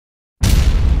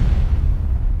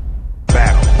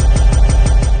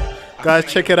Guys,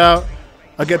 check it out.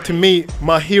 I get to meet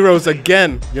my heroes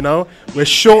again, you know. We're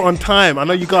short on time. I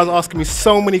know you guys are asking me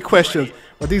so many questions,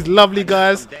 but these lovely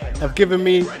guys have given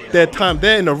me their time.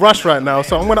 They're in a rush right now,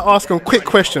 so I'm going to ask them quick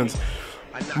questions.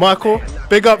 Michael,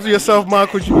 big up to yourself,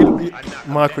 Michael.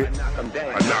 Michael.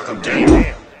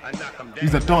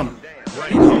 He's a don.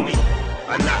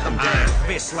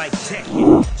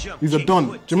 He's a don.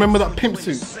 Do you remember that pimp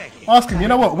suit? Ask him, you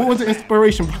know what was the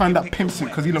inspiration behind that pimp suit?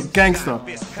 Because he looked gangster.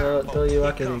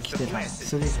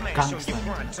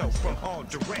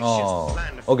 Oh,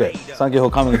 okay. Thank you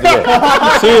for coming today.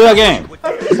 See you again.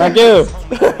 Thank you.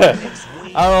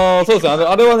 そうですね、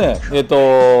あれはね、ちょっ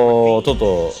と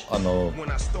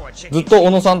ずっと小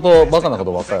野さんとバカなこ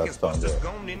とばっかりやってたんで、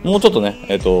もうちょっとね、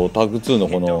タグ2の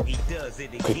この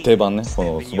決定版ね、こ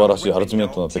の素晴らしいアルティメ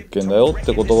ットな鉄拳だよっ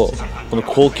てことを、この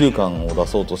高級感を出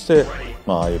そうとして、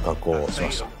まあああいう格好をしま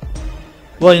した。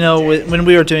Well, you know, when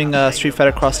we were doing Street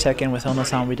Fighter Cross Tekken with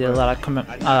Ono-san, we did a lot of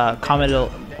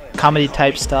comedy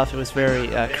type stuff. It was very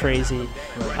crazy.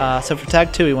 So for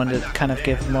Tag 2, we wanted to kind of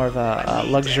give more of a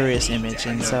luxurious image,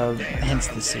 and so hence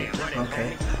the suit.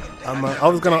 Okay. I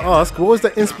was going to ask, what was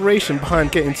the inspiration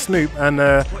behind getting Snoop, and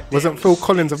wasn't Phil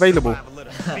Collins available?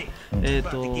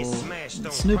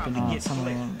 スヌープのその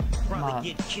まあ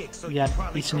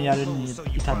一緒にやるに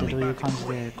至ってどういう感じ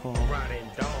でこ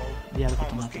うやるこ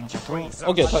とになったのかと。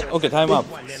Okay, time up.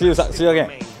 See you again.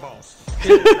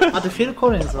 あとフィル・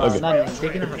コリンズは何で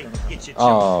きなかったのか。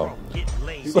ああ。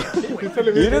フ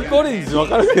ィル・コリンズ分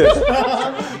かるけど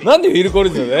なんでフィル・コリ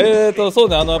ンズそう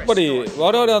ね、やっぱり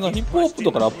我々ヒップホップ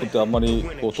とかラップってあんまり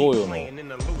こう東洋の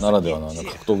ならではな格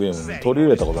闘ゲームに取り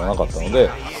入れたことがなかったので、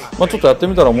まあ、ちょっとやって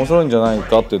みたら面白いんじゃない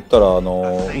かって言ったらうち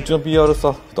の PR スタ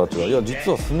ッフたちがいや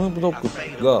実はスヌープド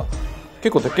ッグが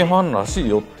結構鉄拳ファンらしい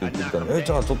よって言ってきたので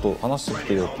じゃあちょっと話してき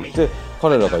てよって言って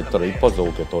彼らが言ったら一発で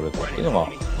OK 取れたっていうのが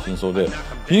真相で、フ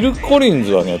ィル・コリン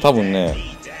ズはね多分ね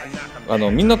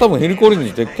みんな多分フィル・コリン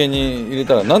ズ鉄拳に入れ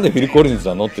たらなんでフィル・コリンズ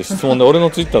なのって質問で俺の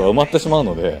ツイッターが埋まってしまう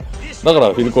のでだか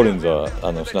らフィル・コリンズはし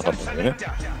なかったんでね。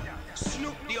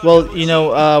Well, you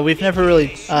know, we've never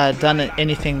really done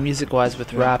anything music-wise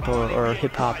with rap or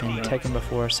hip-hop in Tekken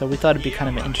before, so we thought it'd be kind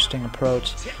of an interesting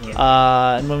approach.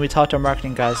 And when we talked to our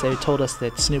marketing guys, they told us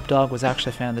that Snoop Dogg was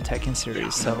actually a fan of the Tekken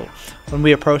series. So when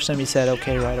we approached him, he said,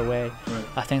 "Okay, right away."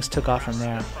 Things took off from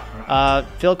there.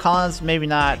 Phil Collins, maybe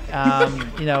not.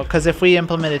 You know, because if we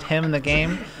implemented him in the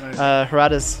game,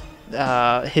 Harada's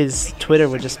his Twitter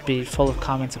would just be full of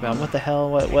comments about what the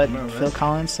hell, what Phil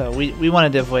Collins. So we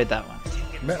wanted to avoid that one.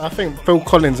 I think Phil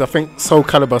Collins, Soul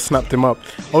Calibur snapped him up.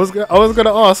 I was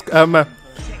gonna ask,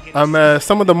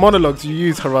 some of the monologues you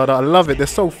use, Harada, I love it. They're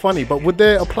so funny. But would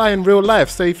they apply in real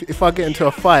life? Say if I get into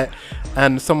a fight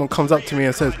and someone comes up to me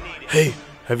and says, "Hey,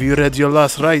 have you read your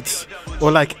last rites?"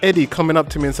 Or like Eddie coming up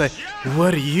to me and say,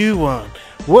 "What do you want?"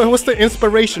 What's the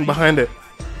inspiration behind it?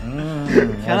 キ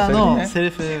ャラのセリ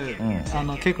フ、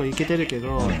結構イケてるけ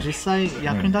ど、実際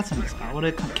役に立つんですか？俺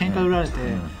喧嘩売られて、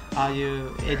ああいう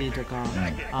エディとか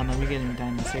ミゲルみた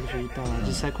いなセリフ言ったら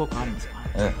実際効果あるんですか？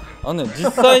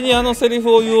実際にセリ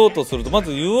フを言おうとするとま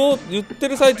ず言って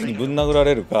る最中にぶん殴ら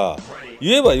れるか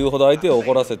言えば言うほど相手を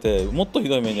怒らせてもっとひ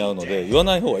どい目に遭うので言わ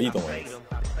ない方がいいと思います。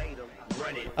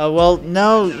Well,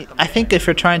 no, I think if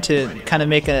you're trying to kind of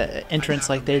make an entrance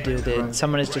like they do, then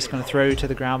someone is just going to throw you to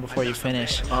the ground before you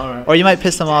finish. Or you might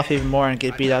piss them off even more and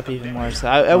get beat up even more. So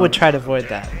I would try to avoid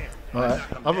that.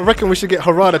 I reckon we should get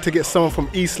Harada to get someone from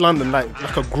East London, like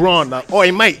a Grant. Like,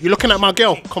 "Oi, mate, you're looking at my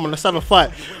girl. Come on, let's have a fight."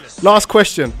 Last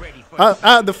question. Out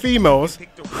of the females,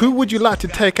 who would you like to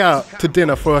take out to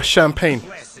dinner for a champagne?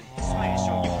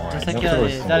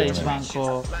 誰一番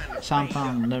こうシャン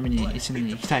パン飲みに一緒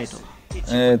に行きたいとか。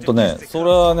それ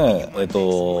はね、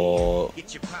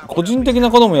個人的な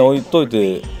好みは置いとい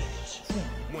て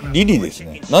リリーです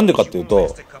ね。なんでかっていう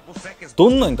とど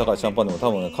んなに高いシャンパンでも多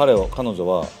分ね彼女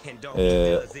は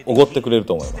おごってくれる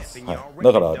と思います、はい、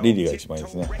だからリリーが一番いいで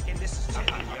すね。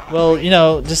Well, you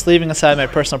know, just leaving aside my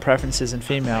personal preferences in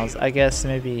females, I guess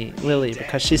maybe Lily,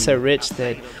 because she's so rich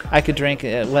that I could drink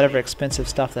whatever expensive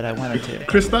stuff that I wanted to.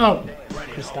 Crystal.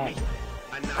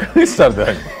 クリスタルって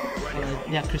何？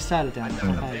いや、クリスタルって高い。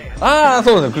ああ、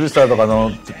そうですね。クリスタルとか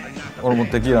俺も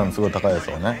テキーラのすごい高いやつ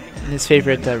をね。His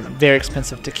favorite, very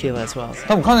expensive tequila as well.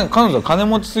 多分彼女は金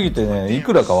持ちすぎてね、い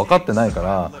くらか分かってないか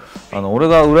ら、俺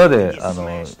が裏で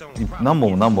何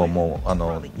本もバ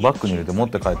ッグに入れて持っ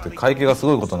て帰って会計がす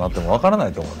ごいことになってもわからな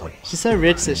いと思う。 She's so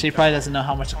rich that she probably doesn't know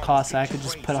how much it costs, so I could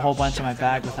just put a whole bunch in my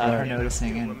bag without her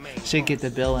noticing, and she'd get the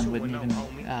bill and wouldn't even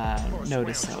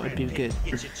notice, so it would be good.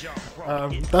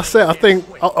 That's it. I think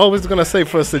I was gonna say,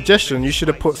 for a suggestion, you should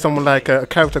have put someone like a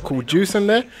character called Juice in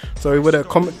there, so it would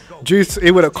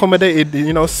accommodated,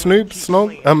 you know, Snoop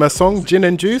song, a song, Gin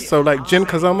and Juice, so like Gin,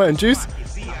 Kazama and Juice.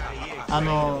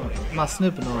 まあスヌ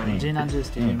ープのジーナンジュース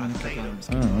っていう有名な曲なんです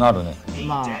けど、なるね。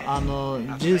まあ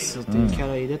ジュースっていうキャ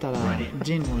ラ入れたら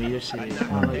ジンもいるし、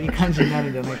いい感じになる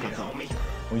んじゃないかと。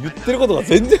言ってることが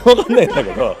全然わかんないんだ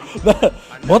けど、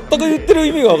全く言ってる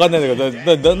意味がわかんないんだ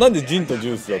けど、なんでジンとジ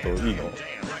ュースだといいの？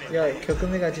いや、曲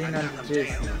名がジンなんジュー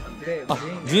スで、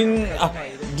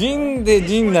ジンで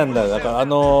ジンなんだ。だから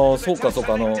そうか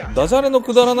ダジャレの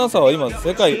くだらなさは今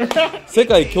世界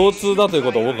共通だという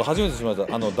ことを僕初めて知りました。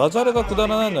ダジャレがくだ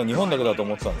らないのは日本だけだと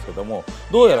思ってたんですけども、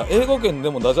どうやら英語圏で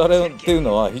もダジャレっていう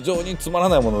のは非常につまら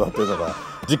ないものだっていうのが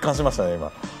実感しましたね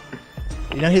今。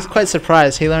You know, he's quite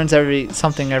surprised. He learns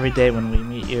something every day when we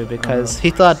meet you, because he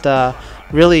thought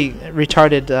really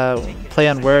retarded play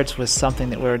on words was something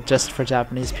that were just for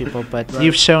Japanese people, but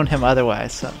you've shown him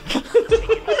otherwise. So.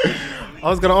 I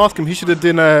was going to ask him, he should have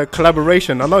done a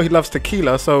collaboration. I know he loves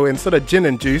tequila, so instead of gin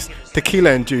and juice,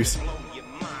 tequila and juice.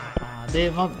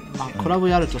 で、まあコラボ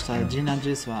やるとしたらジンナンジ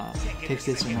ュースは適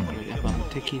切じゃなくて、やっぱ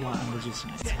テキーラ&ジュース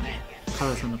なんですかね。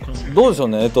どうでしょう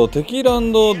ね。テキーラ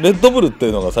&レッドブルってい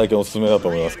うのが最近おすすめだと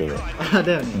思いますけど。だ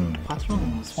よね。パトロ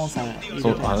ンのスポンサー入れたい。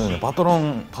そう、パトロ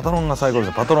ンが最高で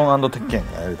す。パトロン&テッケ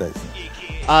ンがやりたいですね。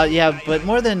Yeah, but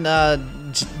more than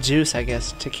juice, I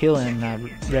guess tequila and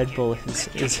Red Bull is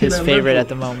his favorite at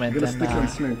the moment.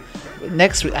 And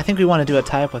next, I think we want to do a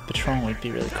tie-up with Patron. Would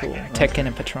be really cool. Tekken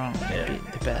and Patron would be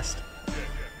the best.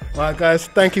 Alright, guys,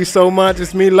 thank you so much.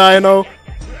 It's me, Liono.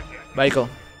 Michael.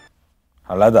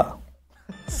 Harada.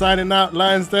 Signing out,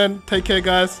 Lionz-Den. Take care,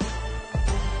 guys.